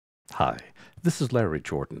Hi, this is Larry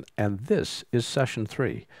Jordan, and this is Session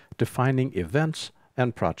 3, Defining Events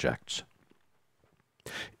and Projects.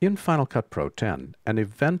 In Final Cut Pro 10, an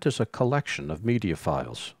event is a collection of media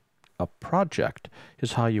files. A project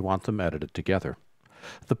is how you want them edited together.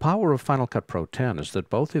 The power of Final Cut Pro 10 is that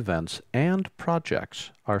both events and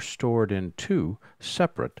projects are stored in two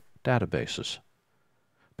separate databases.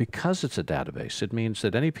 Because it's a database, it means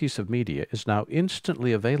that any piece of media is now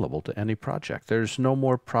instantly available to any project. There's no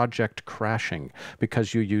more project crashing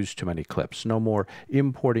because you use too many clips, no more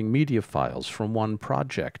importing media files from one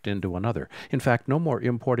project into another. In fact, no more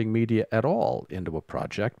importing media at all into a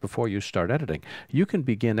project before you start editing. You can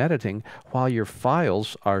begin editing while your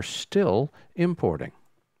files are still importing.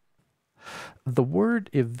 The word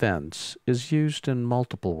events is used in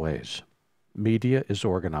multiple ways. Media is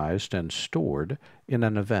organized and stored in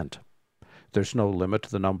an event. There's no limit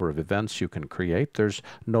to the number of events you can create. There's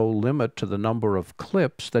no limit to the number of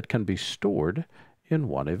clips that can be stored in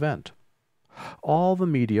one event. All the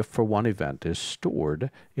media for one event is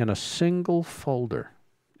stored in a single folder,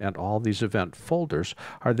 and all these event folders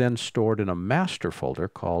are then stored in a master folder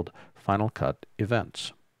called Final Cut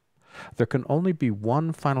Events. There can only be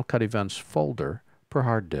one Final Cut Events folder per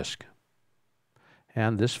hard disk.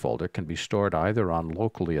 And this folder can be stored either on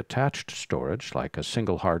locally attached storage, like a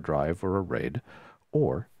single hard drive or a RAID,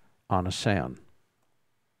 or on a SAN.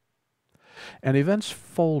 An events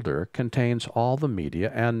folder contains all the media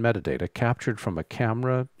and metadata captured from a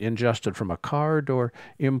camera, ingested from a card, or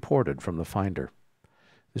imported from the Finder.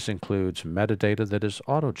 This includes metadata that is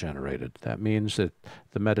auto-generated. That means that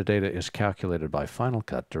the metadata is calculated by Final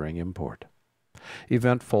Cut during import.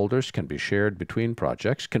 Event folders can be shared between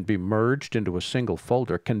projects, can be merged into a single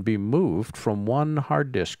folder, can be moved from one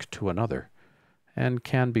hard disk to another, and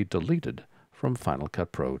can be deleted from Final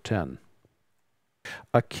Cut Pro 10.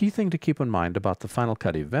 A key thing to keep in mind about the Final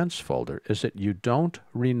Cut Events folder is that you don't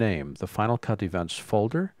rename the Final Cut Events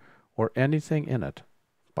folder or anything in it.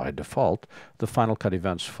 By default, the Final Cut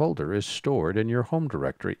Events folder is stored in your home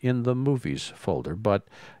directory in the Movies folder, but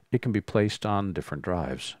it can be placed on different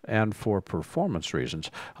drives. And for performance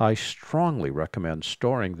reasons, I strongly recommend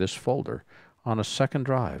storing this folder on a second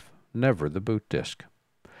drive, never the boot disk.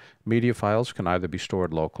 Media files can either be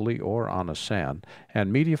stored locally or on a SAN,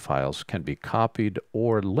 and media files can be copied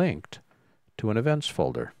or linked to an events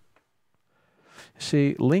folder.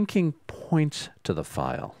 See, linking points to the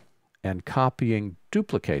file, and copying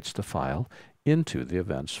duplicates the file into the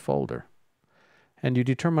events folder. And you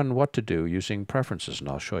determine what to do using preferences, and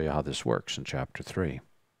I'll show you how this works in Chapter 3.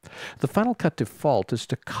 The Final Cut default is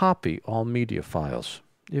to copy all media files.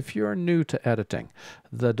 If you're new to editing,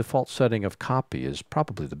 the default setting of copy is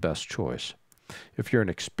probably the best choice. If you're an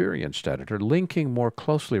experienced editor, linking more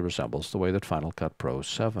closely resembles the way that Final Cut Pro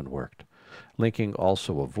 7 worked. Linking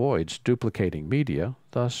also avoids duplicating media,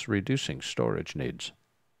 thus reducing storage needs.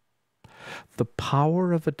 The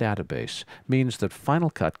power of a database means that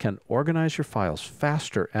Final Cut can organize your files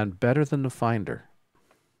faster and better than the Finder.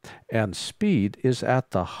 And speed is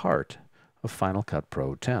at the heart of Final Cut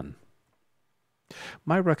Pro 10.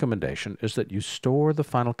 My recommendation is that you store the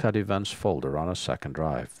Final Cut Events folder on a second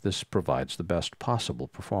drive. This provides the best possible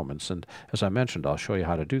performance, and as I mentioned, I'll show you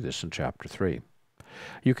how to do this in Chapter 3.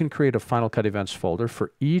 You can create a Final Cut Events folder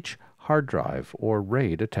for each hard drive or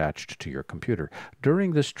RAID attached to your computer.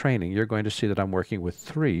 During this training, you're going to see that I'm working with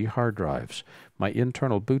 3 hard drives, my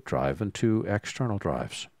internal boot drive and 2 external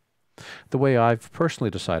drives. The way I've personally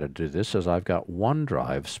decided to do this is I've got one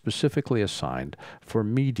drive specifically assigned for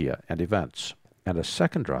media and events, and a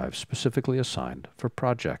second drive specifically assigned for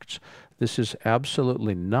projects. This is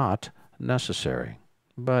absolutely not necessary,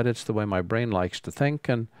 but it's the way my brain likes to think,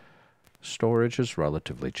 and storage is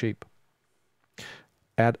relatively cheap.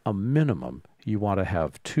 At a minimum, you want to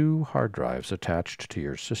have 2 hard drives attached to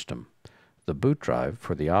your system, the boot drive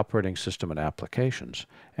for the operating system and applications,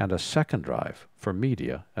 and a second drive for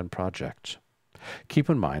media and projects. Keep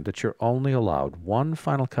in mind that you're only allowed one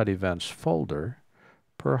Final Cut Events folder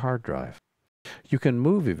per hard drive. You can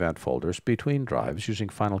move event folders between drives using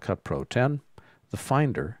Final Cut Pro 10, the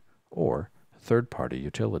Finder, or third-party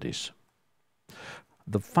utilities.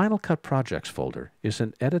 The Final Cut Projects folder is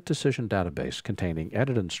an edit decision database containing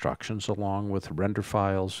edit instructions along with render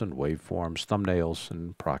files and waveforms, thumbnails,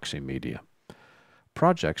 and proxy media.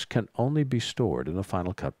 Projects can only be stored in the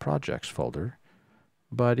Final Cut Projects folder,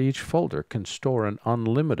 but each folder can store an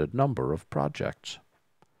unlimited number of projects.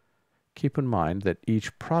 Keep in mind that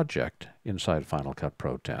each project inside Final Cut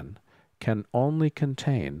Pro 10 can only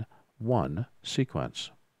contain one sequence.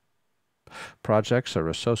 Projects are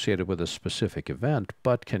associated with a specific event,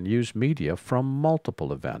 but can use media from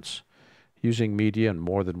multiple events. Using media in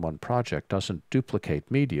more than one project doesn't duplicate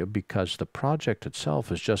media because the project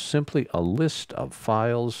itself is just simply a list of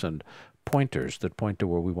files and pointers that point to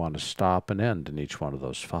where we want to stop and end in each one of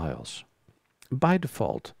those files. By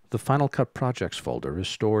default, the Final Cut Projects folder is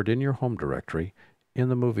stored in your home directory in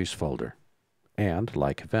the Movies folder. And,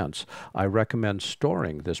 like Events, I recommend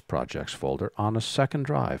storing this projects folder on a second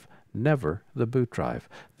drive, never the boot drive.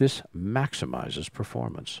 This maximizes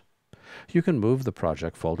performance. You can move the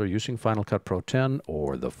project folder using Final Cut Pro X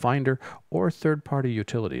or the Finder or third-party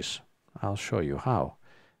utilities. I'll show you how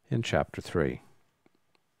in Chapter 3.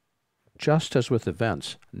 Just as with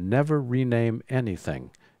Events, never rename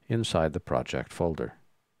anything inside the project folder.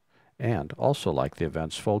 And also like the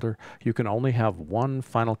Events folder, you can only have one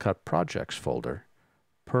Final Cut Projects folder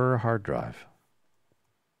per hard drive.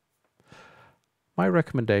 My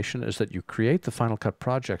recommendation is that you create the Final Cut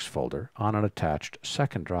Projects folder on an attached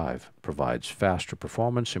second drive. It provides faster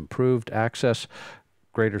performance, improved access,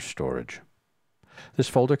 greater storage. This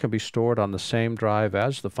folder can be stored on the same drive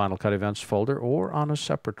as the Final Cut Events folder or on a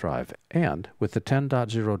separate drive. And with the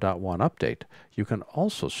 10.0.1 update, you can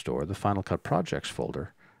also store the Final Cut Projects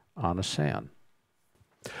folder on a SAN.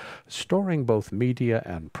 Storing both media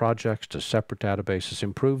and projects to separate databases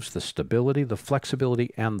improves the stability, the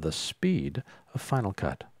flexibility, and the speed of Final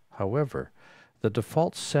Cut. However, the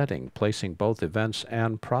default setting placing both events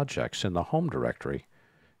and projects in the home directory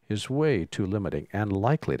is way too limiting and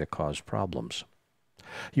likely to cause problems.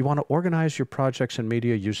 You want to organize your projects and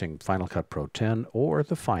media using Final Cut Pro X or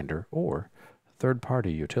the Finder or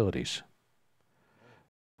third-party utilities.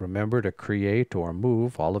 Remember to create or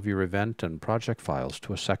move all of your event and project files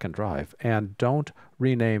to a second drive, and don't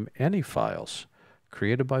rename any files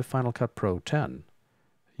created by Final Cut Pro X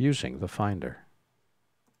using the Finder.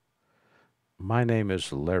 My name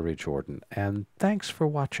is Larry Jordan, and thanks for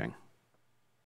watching.